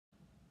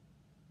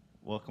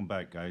Welcome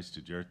back, guys,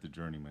 to Jarrett the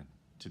Journeyman.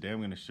 Today I'm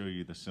going to show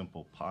you the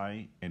simple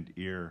PIE and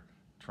EIR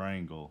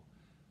triangle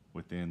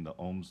within the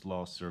Ohm's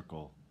law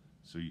circle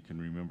so you can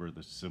remember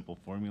the simple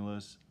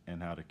formulas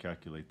and how to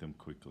calculate them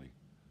quickly.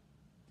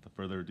 Without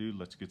further ado,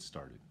 let's get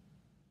started.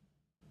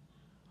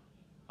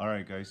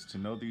 Alright guys, to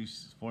know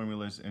these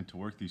formulas and to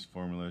work these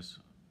formulas,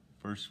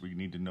 first we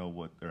need to know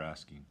what they're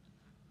asking.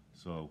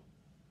 So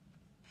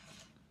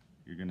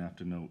you're going to have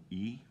to know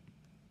E,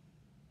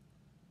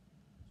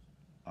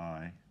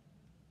 I,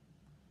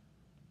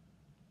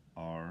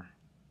 R,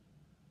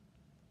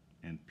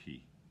 and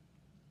P.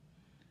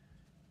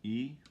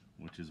 E,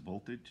 which is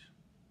voltage,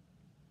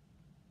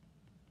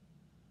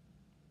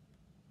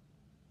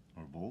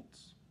 or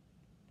volts.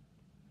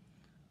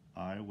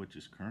 I, which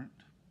is current,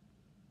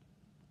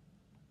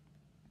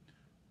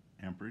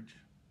 amperage.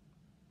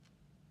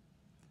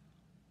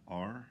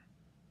 R,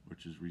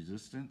 which is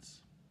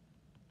resistance,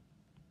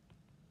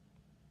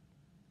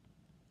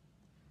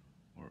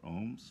 or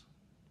ohms.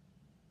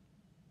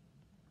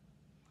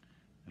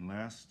 And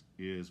last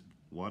is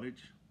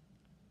wattage,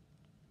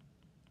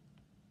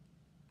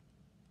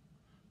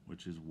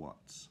 which is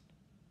watts.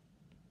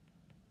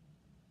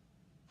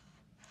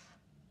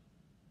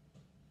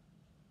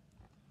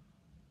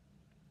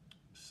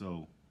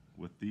 So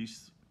with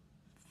these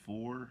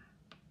four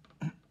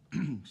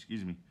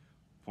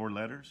four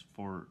letters,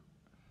 four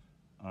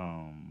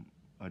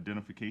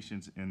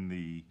identifications in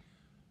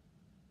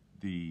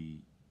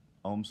the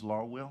Ohm's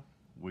law wheel,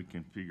 we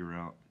can figure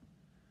out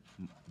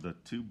the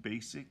two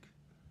basic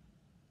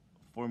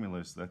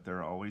formulas that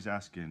they're always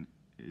asking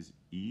is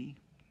E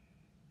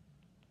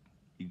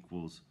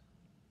equals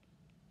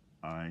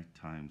I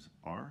times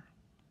R,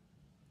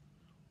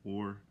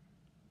 or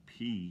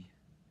P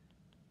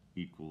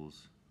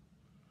equals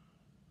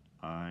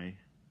I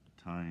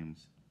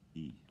times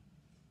E.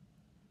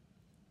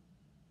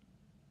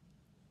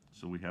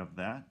 So we have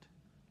that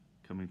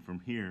coming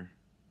from here.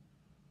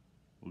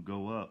 We'll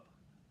go up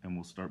and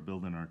we'll start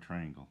building our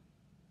triangle.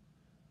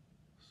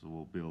 So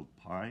we'll build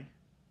pi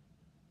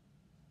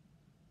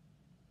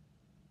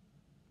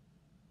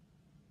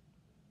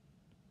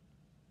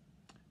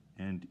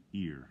and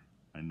EIR.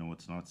 I know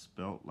it's not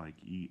spelt like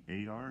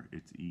EAR,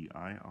 it's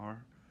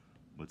EIR,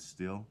 but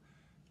still,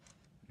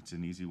 it's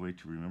an easy way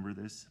to remember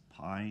this,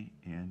 pi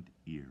and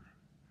EIR.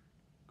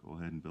 Go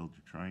ahead and build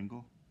your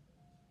triangle.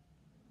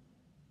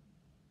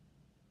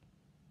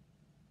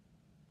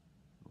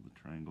 Build the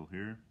triangle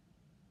here.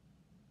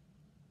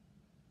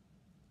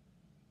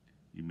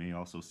 You may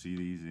also see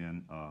these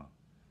in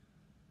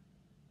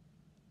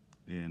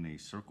a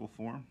circle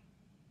form.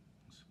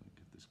 Let's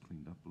get this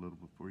cleaned up a little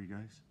bit for you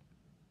guys.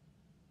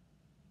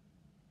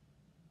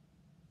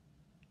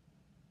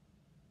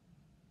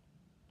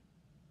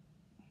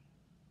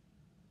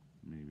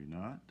 Maybe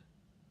not.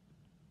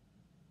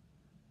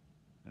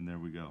 And there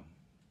we go.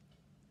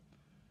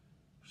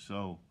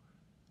 So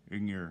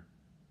in your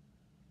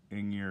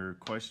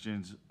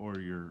questions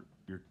or your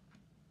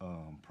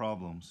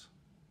problems,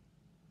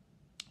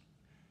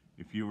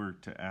 if you were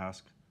to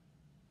ask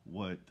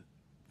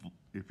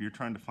if you're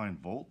trying to find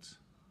volts,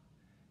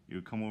 you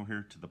would come over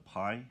here to the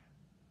pi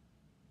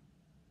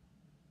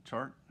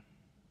chart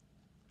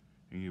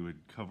and you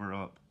would cover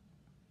up,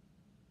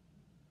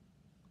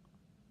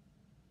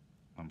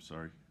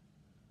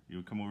 you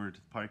would come over to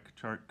the pi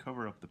chart,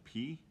 cover up the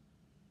P.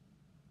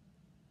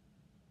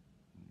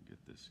 Let me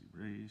get this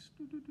erased.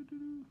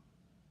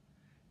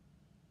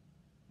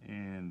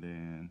 And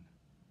then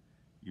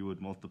you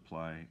would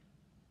multiply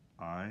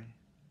I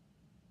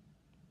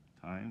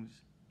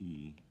times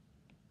E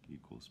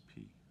equals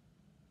P.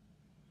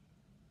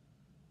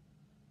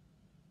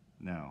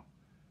 Now,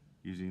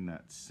 using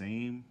that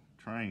same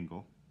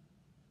triangle,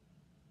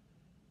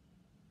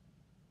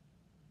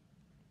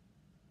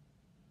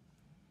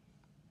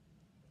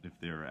 if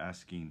they're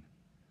asking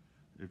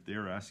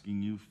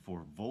you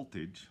for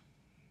voltage,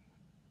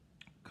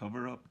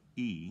 cover up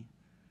E,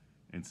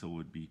 and so it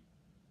would be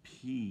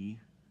P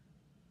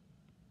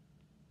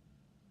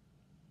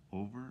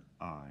over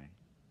I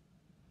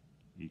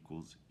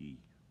equals E.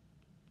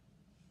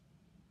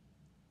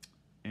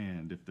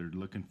 And if they're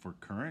looking for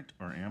current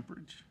or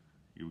amperage,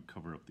 you would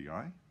cover up the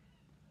I,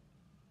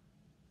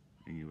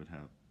 and you would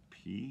have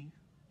P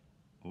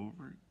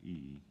over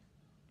E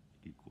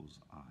equals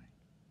I.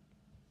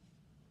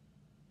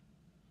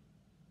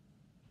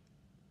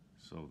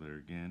 So there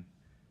again,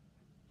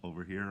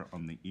 over here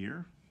on the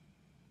EIR,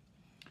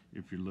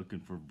 if you're looking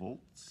for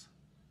volts,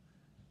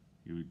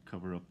 you would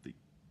cover up the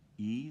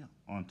E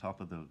on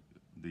top of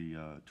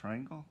the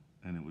triangle,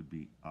 and it would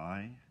be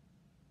I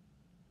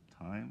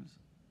times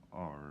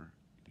R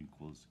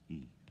equals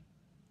E.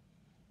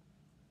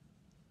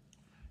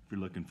 If you're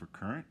looking for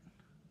current,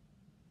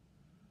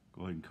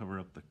 go ahead and cover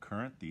up the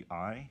current, the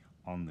I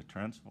on the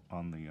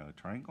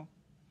triangle,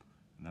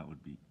 and that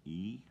would be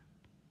E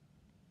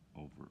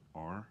over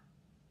R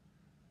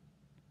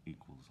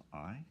equals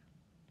I.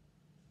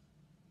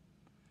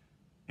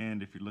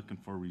 And if you're looking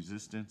for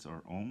resistance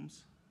or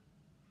ohms,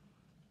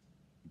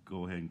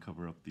 go ahead and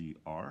cover up the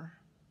R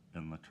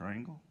in the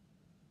triangle,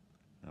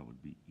 That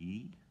would be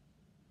E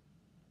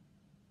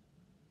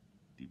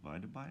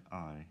divided by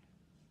I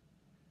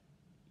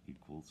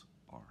equals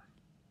R.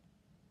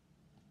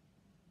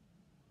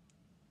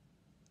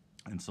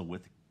 And so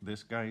with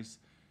this, guys,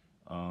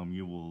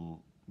 you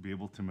will be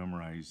able to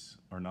memorize,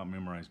 or not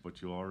memorize,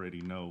 but you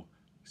already know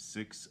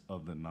 6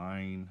 of the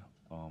 9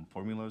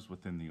 formulas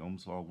within the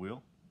Ohm's law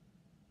wheel.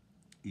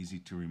 Easy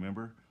to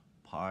remember,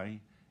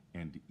 PIE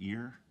and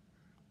EIR.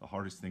 The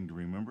hardest thing to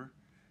remember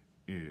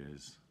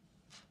is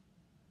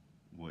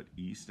what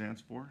E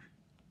stands for.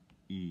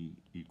 E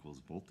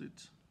equals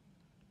voltage.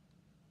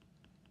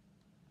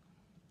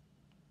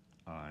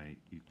 I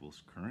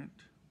equals current,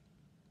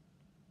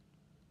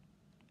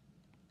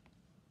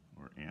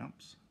 or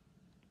amps.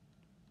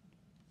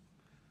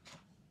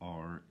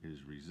 R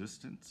is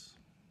resistance.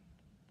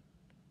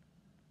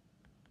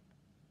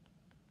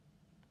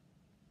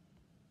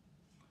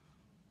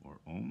 Or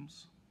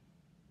ohms.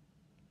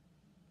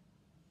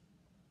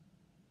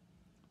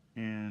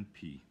 And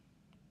P,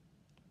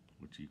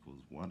 which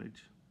equals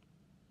wattage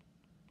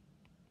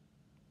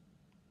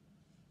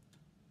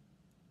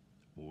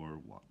or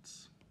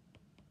watts.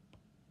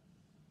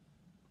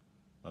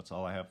 That's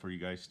all I have for you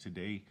guys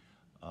today.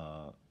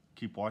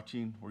 Keep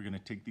watching. We're going to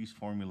take these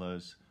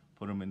formulas,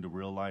 put them into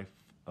real life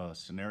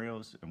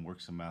scenarios, and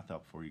work some math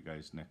out for you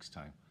guys next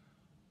time.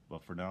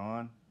 But for now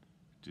on,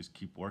 just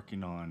keep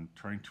working on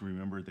trying to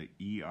remember the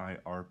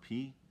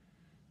EIRP,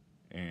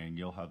 and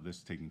you'll have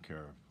this taken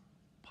care of.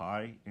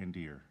 PIE and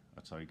EIR.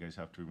 That's all you guys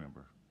have to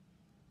remember.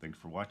 Thanks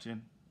for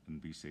watching,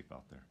 and be safe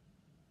out there.